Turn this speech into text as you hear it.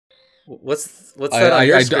What's that on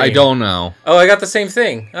your screen? I don't know. Oh, I got the same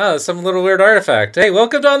thing. Oh, some little weird artifact. Hey,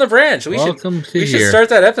 welcome to On the Branch. We should start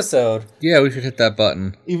that episode. Yeah, we should hit that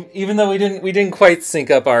button. Even though we didn't quite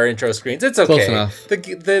sync up our intro screens, it's okay. Close enough.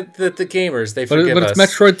 The gamers, they forgive us. But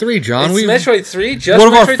it's Metroid 3, John. It's Metroid 3. Just one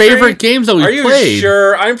of Metroid our favorite 3? games that we played. Are you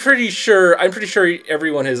sure? I'm pretty sure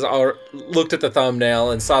everyone has looked at the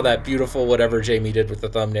thumbnail and saw that beautiful whatever Jamie did with the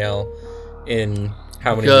thumbnail in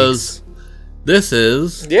how many weeks? This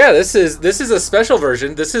is a special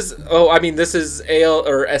version. This is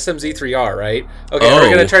SMZ3R, right? Okay, are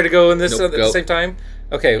we gonna try to go in this at the same time?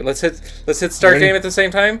 Okay, let's hit start game at the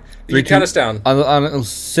same time. You can count us down. On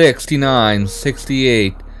 69,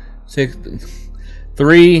 68,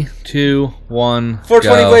 3, 2, 1.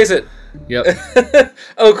 420 blaze it. Yep.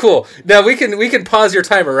 Oh, cool. Now we can pause your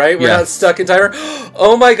timer, right? We're not stuck in timer.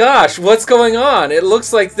 Oh my gosh, what's going on? It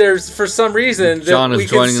looks like there's, for some reason, John that we is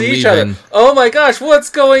can joining see and each other. Oh my gosh, what's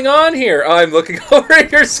going on here? Oh, I'm looking over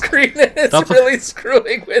at your screen and it's really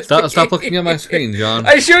screwing with me. Stop looking at my screen, John.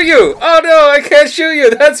 I shoot you. Oh no, I can't shoot you.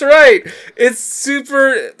 That's right. It's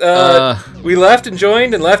super. We left and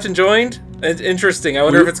joined and left and joined. It's interesting. I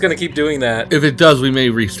wonder if it's going to keep doing that. If it does, we may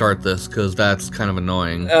restart this, because that's kind of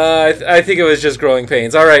annoying. I think it was just growing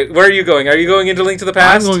pains. All right, where are you going? Are you going into Link to the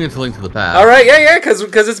Past? I'm going into Link to the Past. All right, yeah,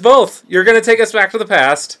 because it's both. You're going to take us back to the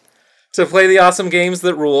past to play the awesome games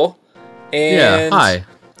that rule. And yeah, hi.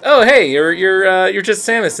 Oh, hey, you're just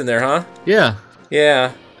Samus in there, huh? Yeah.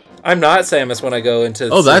 Yeah. I'm not Samus when I go into...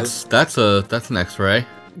 Oh, that's an X-ray.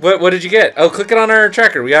 What did you get? Oh, click it on our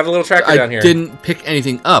tracker. We have a little tracker down here. I didn't pick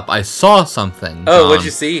anything up. I saw something. John. Oh, what'd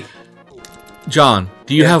you see? John,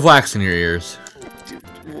 do you have wax in your ears?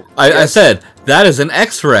 I said, that is an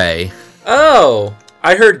X-ray. Oh,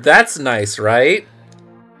 I heard that's nice, right?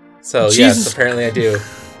 So, Jesus. Yes, apparently I do.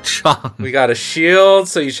 John. We got a shield,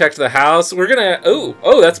 so you checked the house. We're gonna...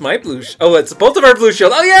 Oh, that's my blue... it's both of our blue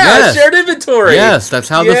shield. Oh, yeah, yes. Shared inventory. Yes, that's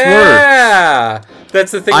how this works. Yeah,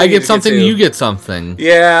 that's the thing. I get something, you get something.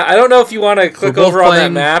 Yeah, I don't know if you want to click over on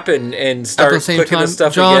that map and start clicking the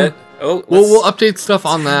stuff John, we get. Oh, we'll update stuff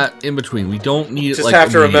on that in between. We don't need it just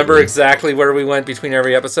have to remember exactly where we went between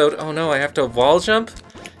every episode. Oh, no, I have to wall jump?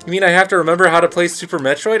 You mean I have to remember how to play Super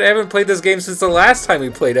Metroid? I haven't played this game since the last time we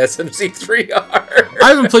played SMZ3R. I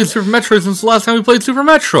haven't played Super Metroid since the last time we played Super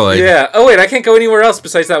Metroid. Yeah. Oh, wait, I can't go anywhere else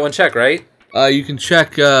besides that one check, right? You can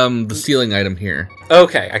check the ceiling item here.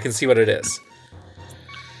 Okay, I can see what it is.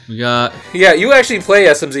 We got... Yeah, you actually play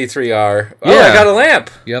SMZ3R. Oh, yeah. I got a lamp.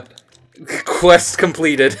 Yep. Quest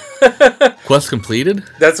completed. Quest completed?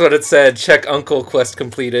 That's what it said. Check Uncle, quest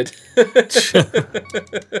completed.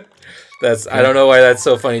 I don't know why that's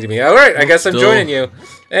so funny to me. All right, I guess I'm joining you.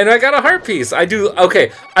 And I got a heart piece.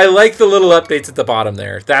 Okay, I like the little updates at the bottom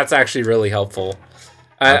there. That's actually really helpful.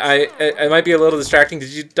 I might be a little distracting. Did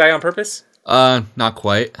you die on purpose? Not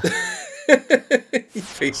quite.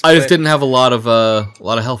 I just didn't have a lot of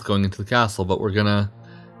health going into the castle, but we're gonna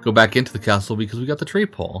go back into the castle because we got the tree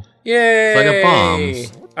pole. Yay! So I got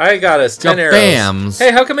bombs. I got us 10 arrows. Bams.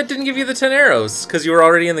 Hey, how come it didn't give you the 10 arrows? Because you were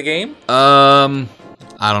already in the game?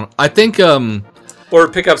 I don't. I think or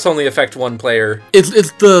pickups only affect one player.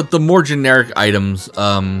 It's the more generic items.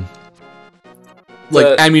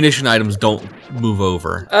 Like ammunition items don't move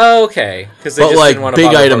over. Oh, okay. Because they just didn't want to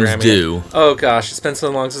big items do. Oh gosh, it's been so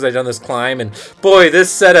long since I've done this climb, and boy, this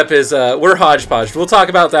setup is we're hodgepodge. We'll talk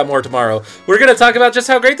about that more tomorrow. We're gonna talk about just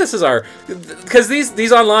how great this is because these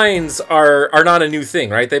onlines are not a new thing,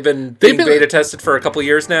 right? They've been beta tested for a couple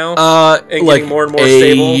years now. And getting more and more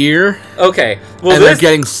stable. A year. Okay. Well, and they're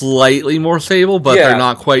getting slightly more stable, but they're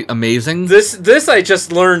not quite amazing. This I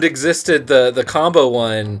just learned existed, the combo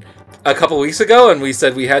one, a couple weeks ago, and we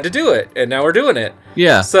said we had to do it, and now we're doing it.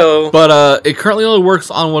 Yeah. So, but it currently only works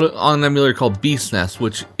on an emulator called Beast Nest,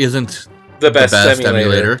 which isn't the best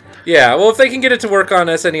emulator. Yeah. Well, if they can get it to work on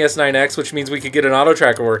SNES 9X, which means we could get an auto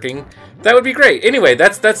tracker working, that would be great. Anyway,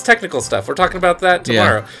 that's technical stuff. We're talking about that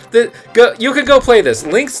tomorrow. Yeah. You can go play this.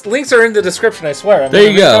 Links are in the description. I swear. There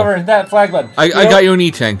you go. Over that flag button. I got you an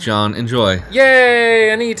E-Tank, John. Enjoy.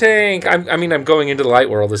 Yay, an E-Tank. I'm going into the light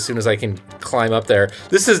world as soon as I can climb up there.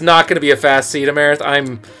 This is not going to be a fast seat, Amarith.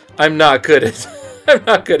 I'm not good at. I'm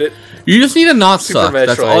not good at. You just need to not Super suck. Metroid.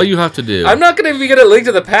 That's all you have to do. I'm not going to be good at Link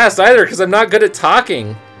to the Past either because I'm not good at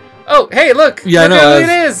talking. Oh, hey, look. Yeah, look who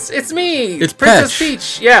it is. It's me. It's Princess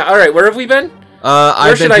Peach. Yeah, all right. Where have we been?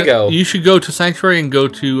 Where should I go? You should go to Sanctuary and go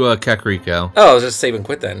to Kakariko. Oh, I'll just save and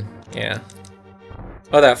quit then. Yeah.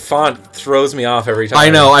 Oh, that font throws me off every time. I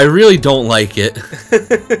know. I really don't like it.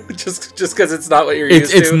 just because it's not what you're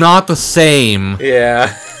used to. It's not the same.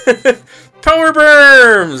 Yeah. Power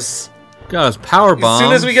Berms! Got us power bombs. As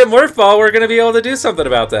soon as we get Morph Ball, we're going to be able to do something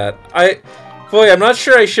about that. Boy, I'm not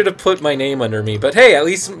sure I should have put my name under me, but hey, at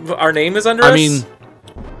least our name is under us. I mean,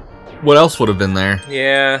 what else would have been there?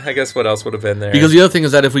 Yeah, I guess what else would have been there? Because the other thing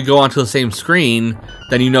is that if we go onto the same screen,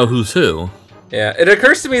 then you know who's who. Yeah, it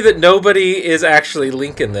occurs to me that nobody is actually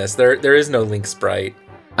Link in this. There is no Link sprite.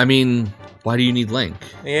 I mean, why do you need Link?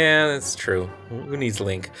 Yeah, that's true. Who needs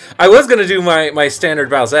Link? I was gonna do my standard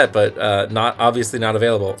Bowsette, but obviously not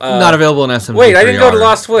available. Not available in SMZ3R. Wait, I didn't go to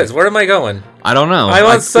Lost Woods. Where am I going? I don't know. I'm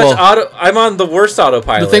on the worst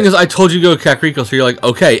autopilot. The thing is, I told you to go to Kakariko, so you're like,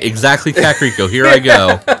 okay, exactly Kakariko. Here I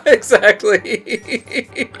go. Exactly.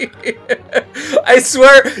 I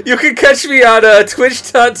swear, you can catch me on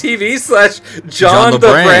twitch.tv/John the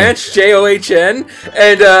Branch, JOHN,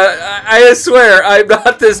 and I swear I'm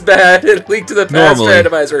not this bad at Link to the Past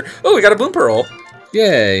randomizer. Oh, we got a Boom Pearl.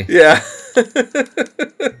 Yay. Yeah.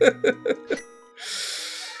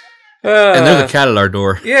 And there's a cat at our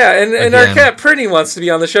door. Yeah, and our cat Pretty wants to be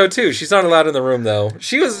on the show too. She's not allowed in the room though.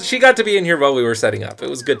 She got to be in here while we were setting up. It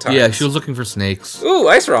was good times. Yeah, she was looking for snakes. Ooh,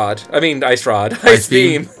 Ice Rod. I mean, Ice Rod. Ice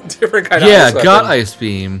Beam. Different kind of ice weapon. Yeah, got Ice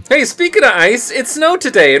Beam. Hey, speaking of ice, it snowed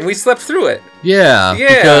today and we slept through it. Yeah,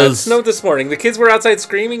 because it snowed this morning. The kids were outside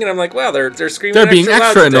screaming and I'm like, wow, they're screaming. They're being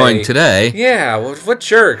extra annoying today. Yeah, what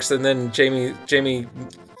jerks. And then Jamie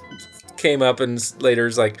came up and later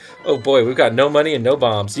is like, oh boy, we've got no money and no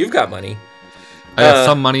bombs. You've got money. I got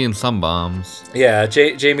some money and some bombs. Yeah,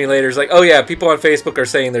 Jamie later's like, oh yeah, people on Facebook are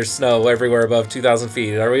saying there's snow everywhere above 2,000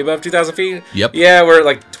 feet. Are we above 2,000 feet? Yep. Yeah, we're at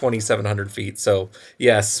like 2,700 feet. So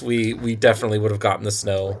yes, we definitely would have gotten the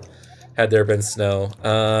snow had there been snow.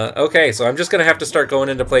 Okay, so I'm just gonna have to start going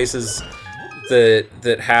into places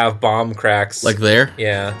that have bomb cracks. Like there?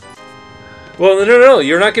 Yeah. Well, no,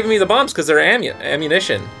 you're not giving me the bombs because they're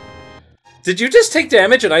ammunition. Did you just take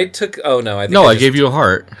damage and I took... Oh, no. I gave you a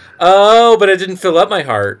heart. Oh, but it didn't fill up my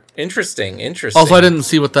heart. Interesting. Also, I didn't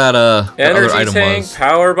see what that energy other item tank, was.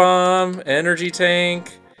 Power bomb, energy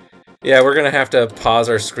tank. Yeah, we're going to have to pause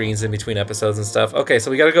our screens in between episodes and stuff. Okay, so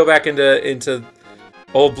we got to go back into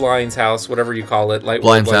old Blind's house, whatever you call it.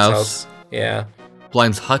 Blind's house. Yeah.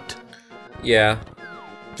 Blind's hut. Yeah.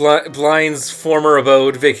 Blind's former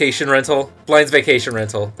abode, vacation rental. Blind's vacation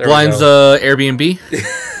rental. There Blind's Airbnb.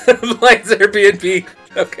 Blind's Airbnb.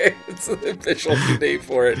 Okay, it's an official name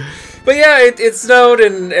for it. But yeah, it snowed,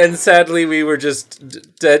 and sadly we were just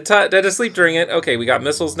dead asleep during it. Okay, we got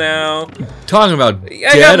missiles now. Talking about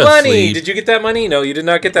I got money. Asleep. Did you get that money? No, you did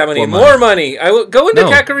not get that money. More money. I will go into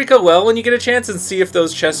Kakariko Well when you get a chance and see if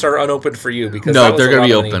those chests are unopened for you. Because no, they're going to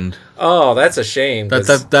be opened. Oh, that's a shame. That's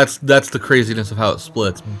the craziness of how it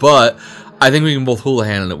splits. But I think we can both hula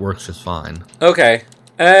hand and it works just fine. Okay,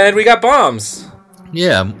 and we got bombs.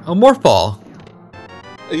 Yeah, a morph ball.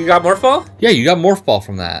 You got morph ball? Yeah, you got morph ball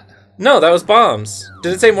from that. No, that was bombs.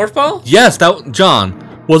 Did it say morph ball? Yes,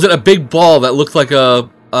 John. Was it a big ball that looked like a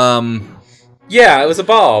Yeah, it was a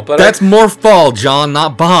ball, but that's morph ball, John,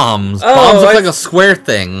 not bombs. Oh, bombs look like a square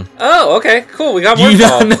thing. Oh, okay, cool. We got morph ball. You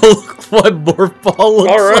don't know what morph ball looks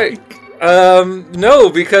All right. like.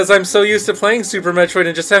 No, because I'm so used to playing Super Metroid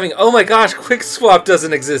and just having, oh my gosh, Quick Swap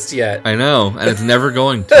doesn't exist yet. I know, and it's never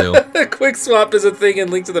going to. Quick Swap is a thing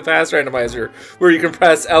in Link to the Past randomizer where you can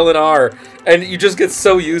press L and R, and you just get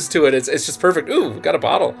so used to it. It's just perfect. Ooh, we got a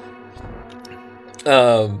bottle.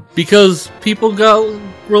 Because people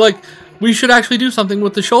were like, we should actually do something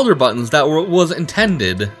with the shoulder buttons that was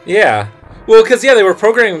intended. Yeah. Well, because they were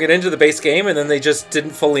programming it into the base game, and then they just didn't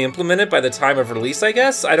fully implement it by the time of release. I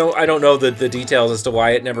guess I don't know the details as to why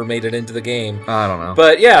it never made it into the game. I don't know.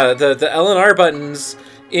 But yeah, the L and R buttons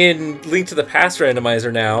in Link to the Past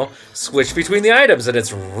randomizer now switch between the items, and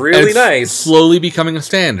it's really nice. Slowly becoming a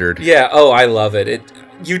standard. Yeah. Oh, I love it.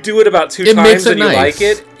 You do it about 2 times and you like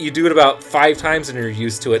it. You do it about 5 times and you're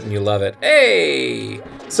used to it and you love it. Hey!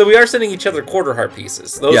 So we are sending each other quarter heart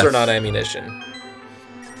pieces. Those are not ammunition.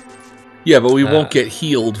 Yeah, but we won't get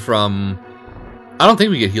healed from... I don't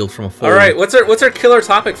think we get healed from a full... Alright, what's our killer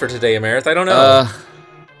topic for today, Amarith? I don't know.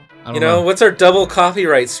 I don't know. What's our double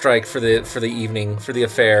copyright strike for the evening, for the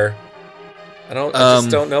affair? I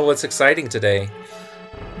just don't know what's exciting today.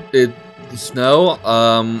 Snow?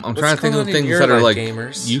 I'm trying to think of things that are, like,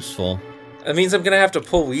 gamers? useful. That means I'm going to have to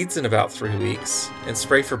pull weeds in about 3 weeks and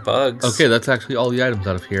spray for bugs. Okay, that's actually all the items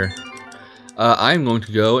out of here. I'm going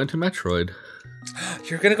to go into Metroid.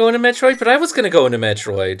 You're going to go into Metroid? But I was going to go into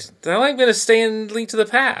Metroid. Now I'm going to stay in Link to the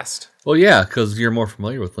Past. Well, yeah, because you're more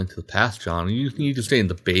familiar with Link to the Past, John. You need to stay in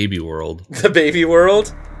the baby world. The baby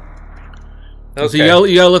world? Okay. So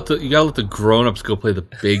you gotta let the grown-ups go play the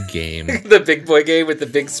big game. The big boy game with the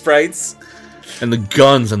big sprites. And the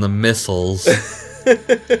guns and the missiles.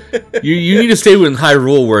 You need to stay within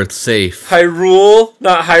Hyrule where it's safe. Hyrule,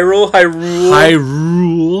 not Hyrule. Hyrule.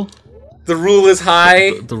 Hyrule. The rule is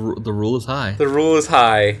high. The rule is high. The rule is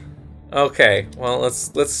high. Okay. Well,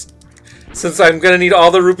 let's. Since I'm gonna need all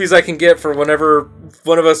the rupees I can get for whenever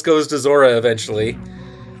one of us goes to Zora eventually,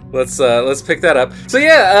 let's pick that up. So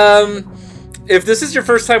yeah, if this is your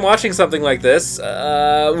first time watching something like this,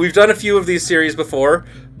 we've done a few of these series before,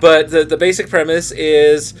 but the basic premise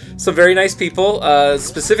is some very nice people,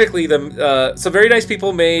 specifically some very nice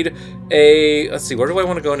people made a, let's see, where do I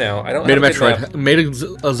want to go now? I don't made have a Metroid, made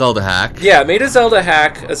a Zelda hack. Yeah, made a Zelda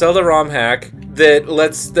hack, a Zelda ROM hack that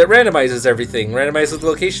randomizes everything, randomizes the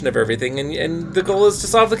location of everything, and the goal is to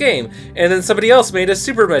solve the game. And then somebody else made a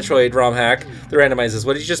Super Metroid ROM hack that randomizes.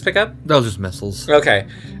 What did you just pick up? That was just missiles. Okay.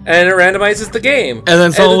 And it randomizes the game. And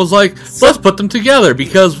then someone was like, let's put them together,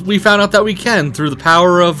 because we found out that we can through the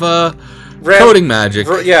power of coding magic.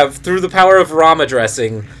 Yeah, through the power of ROM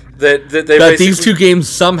addressing. That these two games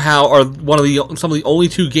somehow are some of the only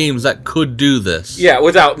two games that could do this. Yeah,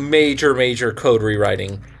 without major code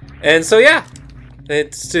rewriting. And so yeah,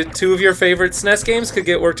 it's two of your favorite SNES games could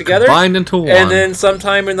get worked together, combined into one. And then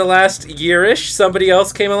sometime in the last year-ish, somebody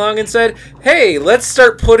else came along and said, "Hey, let's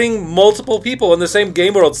start putting multiple people in the same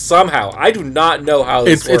game world somehow." I do not know how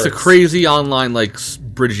this works. It's a crazy online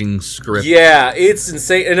bridging script. Yeah, it's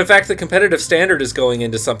insane. And in fact, the competitive standard is going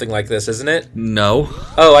into something like this, isn't it? No.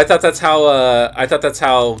 Oh, I thought that's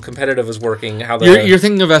how competitive is working. How you're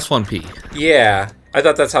thinking of S1P? Yeah, I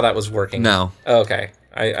thought that's how that was working. No. Oh, okay.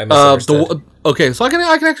 I misunderstood. Okay, so I can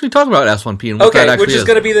actually talk about S1P and what that actually which is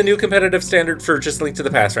going to be the new competitive standard for just Link to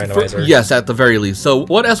the Past randomizer. Yes, at the very least. So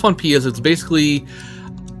what S1P is, it's basically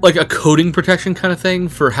like a coding protection kind of thing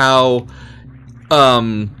for how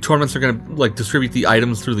tournaments are going to distribute the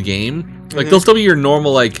items through the game. They'll still be your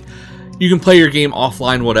normal you can play your game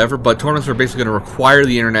offline, whatever, but tournaments are basically going to require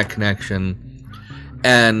the internet connection.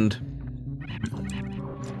 And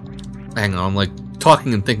hang on, I'm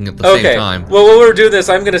talking and thinking at the same time. Well, while we're doing this,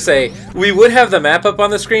 I'm going to say we would have the map up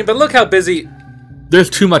on the screen, but look how busy. There's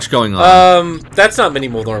too much going on. That's not Mini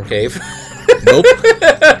Moldorm Cave. Nope.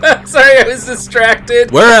 Sorry, I was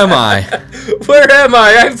distracted. Where am I? Where am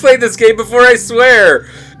I? I've played this game before, I swear.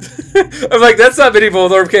 I'm like, that's not Mini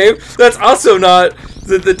Moldorm Cave. That's also not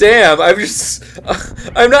the dam.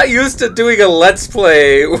 I'm not used to doing a Let's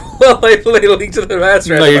Play while I play Link to the Past.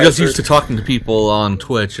 No, you're just used to talking to people on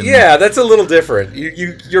Twitch. And yeah, that's a little different.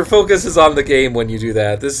 Your focus is on the game when you do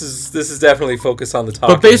that. This is definitely focused on the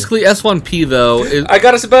talking. But basically, S1P though is... I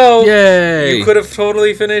got us a bow. Yay! You could have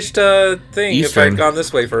totally finished thing Eastern. if I'd gone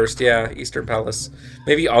this way first. Yeah, Eastern Palace.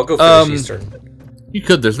 Maybe I'll go finish Eastern. You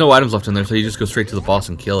could. There's no items left in there, so you just go straight to the boss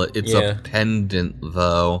and kill it. It's a pendant,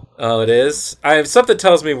 though. Oh, it is? Something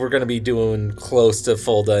tells me we're going to be doing close to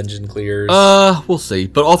full dungeon clears. We'll see.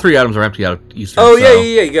 But all three items are empty out of Eastern. Oh,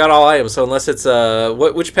 yeah, you got all items. So unless it's,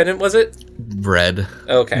 which pendant was it? Red.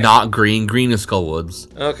 Okay. Not green. Green is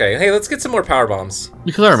Skullwoods. Okay. Hey, let's get some more power bombs.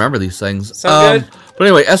 Because I remember these things. Sound good? But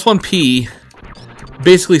anyway, S1P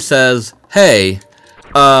basically says, hey,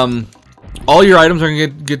 all your items are going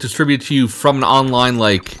to get distributed to you from an online,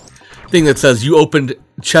 thing that says you opened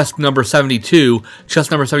chest number 72. Chest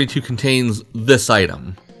number 72 contains this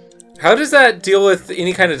item. How does that deal with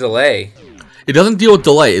any kind of delay? It doesn't deal with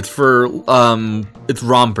delay. It's for, it's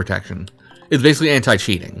ROM protection. It's basically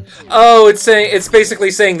anti-cheating. Oh, it's basically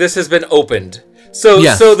saying this has been opened. So,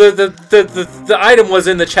 yes. So the item was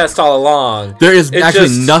in the chest all along. There is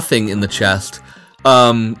actually nothing in the chest.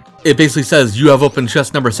 It basically says, you have opened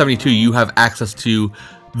chest number 72, you have access to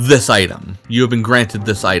this item. You have been granted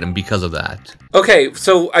this item because of that. Okay,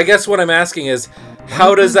 so I guess what I'm asking is,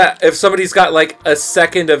 how does that, if somebody's got a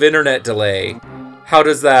second of internet delay, how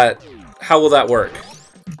will that work?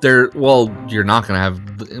 Well, you're not going to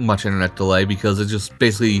have much internet delay because it's just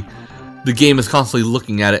basically, the game is constantly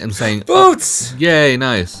looking at it and saying, boots! Oh, yay,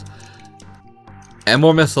 nice. And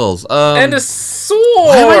more missiles. And a sword!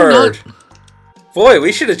 Why am I not... Boy,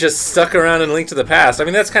 we should have just stuck around and Link to the Past. I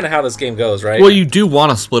mean, that's kind of how this game goes, right? Well, you do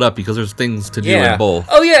want to split up because there's things to do in both.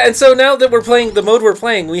 Oh, yeah, and so now that we're playing the mode we're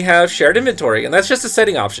playing, we have shared inventory, and that's just a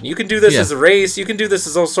setting option. You can do this as a race, you can do this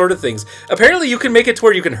as all sort of things. Apparently, you can make it to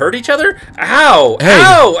where you can hurt each other? Ow! Hey,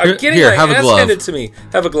 ow! I'm getting my ass glove. handed to me.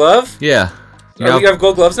 Have a glove? Yeah. You have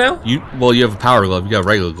gold gloves now? You have a power glove, you got a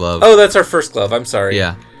regular glove. Oh, that's our first glove, I'm sorry.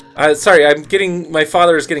 Yeah. Sorry, my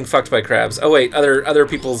father is getting fucked by crabs. Oh wait, other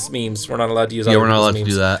people's memes. We're not allowed to use. Yeah, other we're not allowed memes.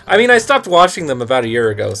 to do that. I mean, I stopped watching them about a year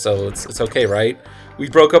ago, so it's okay, right? We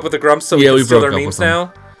broke up with the Grumps, so we can steal their memes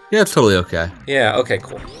now. Yeah, it's totally okay. Yeah. Okay.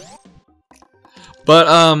 Cool. But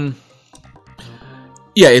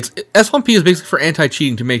yeah, S1P is basically for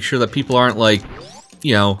anti-cheating to make sure that people aren't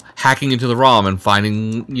you know, hacking into the ROM and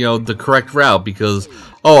finding, you know, the correct route because,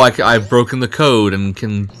 oh, I've broken the code and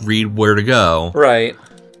can read where to go. Right.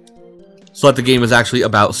 So that the game is actually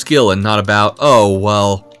about skill and not about, oh,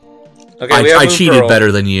 well, okay, I cheated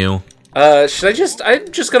better than you. Should I just...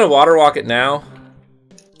 I'm just going to water walk it now.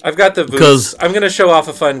 I've got the boots. I'm going to show off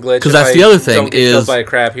a fun glitch. Because that's the other thing don't get killed by a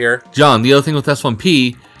crab here. John, the other thing with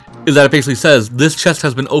S1P is that it basically says, this chest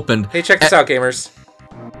has been opened. Hey, check this out, gamers.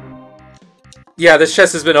 Yeah, this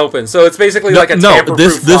chest has been opened. So it's basically like a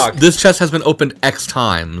tamper-proof lock. This chest has been opened X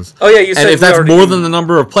times. Oh, yeah, you said and if that's more than the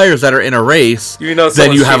number of players that are in a race, you know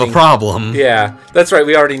then you have a problem. Yeah, that's right.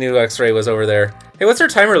 We already knew X-Ray was over there. Hey, what's our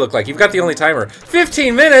timer look like? You've got the only timer.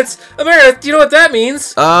 15 minutes? Amarith, do you know what that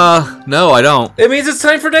means? No, I don't. It means it's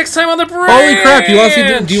time for next time on the branch. Holy crap,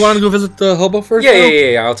 do you want to go visit the hobo first?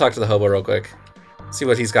 Yeah. I'll talk to the hobo real quick. See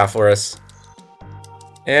what he's got for us.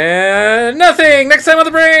 And nothing! Next time on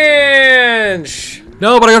the branch!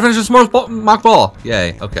 No, but I gotta finish this mock ball.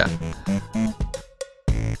 Yay, okay.